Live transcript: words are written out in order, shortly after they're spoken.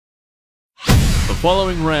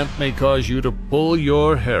following rant may cause you to pull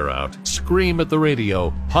your hair out, scream at the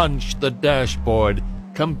radio, punch the dashboard.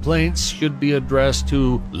 Complaints should be addressed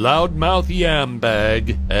to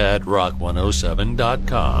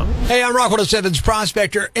loudmouthyambag@rock107.com. Hey, I'm Rock 107's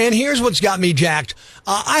Prospector, and here's what's got me jacked.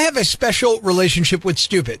 I have a special relationship with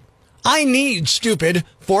stupid. I need stupid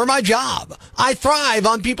for my job. I thrive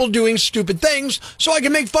on people doing stupid things so I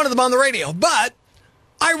can make fun of them on the radio. But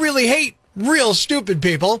I really hate real stupid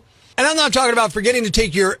people. And I'm not talking about forgetting to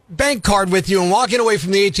take your bank card with you and walking away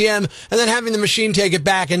from the ATM and then having the machine take it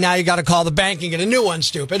back and now you got to call the bank and get a new one,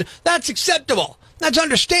 stupid. That's acceptable. That's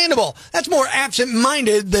understandable. That's more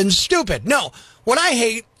absent-minded than stupid. No, what I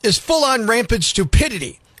hate is full-on rampant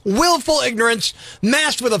stupidity. Willful ignorance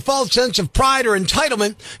masked with a false sense of pride or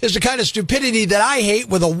entitlement is the kind of stupidity that I hate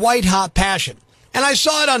with a white-hot passion. And I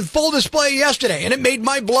saw it on full display yesterday, and it made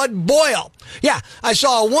my blood boil. Yeah, I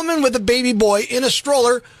saw a woman with a baby boy in a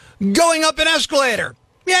stroller going up an escalator.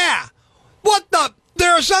 Yeah. What the?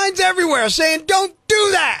 There are signs everywhere saying, don't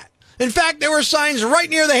do that. In fact, there were signs right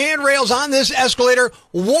near the handrails on this escalator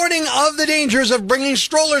warning of the dangers of bringing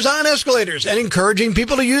strollers on escalators and encouraging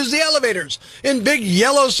people to use the elevators in big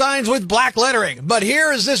yellow signs with black lettering. But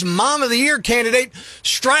here is this Mom of the Year candidate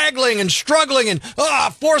straggling and struggling and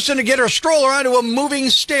forcing to get her stroller onto a moving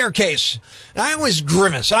staircase. And I always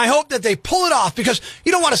grimace, and I hope that they pull it off because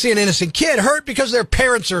you don't want to see an innocent kid hurt because their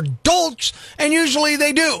parents are dolts, and usually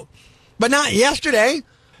they do. But not yesterday.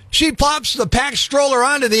 She plops the packed stroller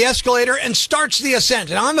onto the escalator and starts the ascent.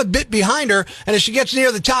 And I'm a bit behind her, and as she gets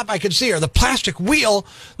near the top, I can see her. The plastic wheel,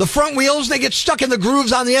 the front wheels, they get stuck in the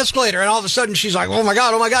grooves on the escalator. And all of a sudden, she's like, oh, my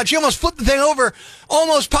God. She almost flipped the thing over,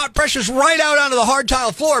 almost popped Precious right out onto the hard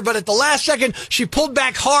tile floor. But at the last second, she pulled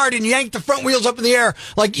back hard and yanked the front wheels up in the air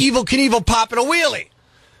like Evel Knievel popping a wheelie.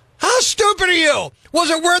 How stupid are you? Was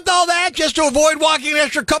it worth all that just to avoid walking an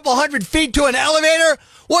extra couple 100 feet to an elevator?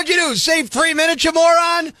 What'd you do, save 3 minutes, you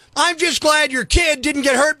moron? I'm just glad your kid didn't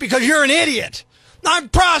get hurt because you're an idiot. I'm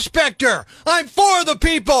Prospector. I'm for the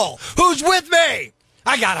people. Who's with me?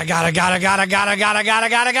 I gotta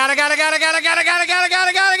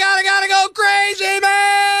go crazy,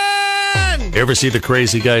 man! Ever see the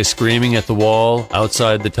crazy guy screaming at the wall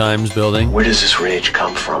outside the Times building? Where does this rage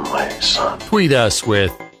come from, my son? Tweet us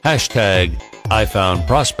with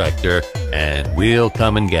 #IFoundProspector and we'll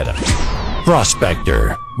come and get him.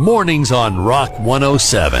 Prospector, mornings on Rock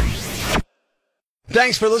 107.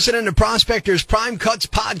 Thanks for listening to Prospector's Prime Cuts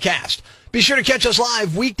podcast. Be sure to catch us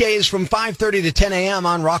live weekdays from 5:30 to 10 a.m.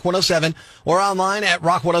 on Rock 107 or online at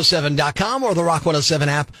rock107.com or the Rock 107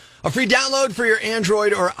 app. A free download for your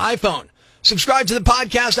Android or iPhone. Subscribe to the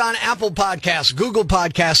podcast on Apple Podcasts, Google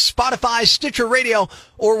Podcasts, Spotify, Stitcher Radio,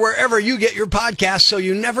 or wherever you get your podcasts so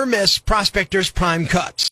you never miss Prospector's Prime Cuts.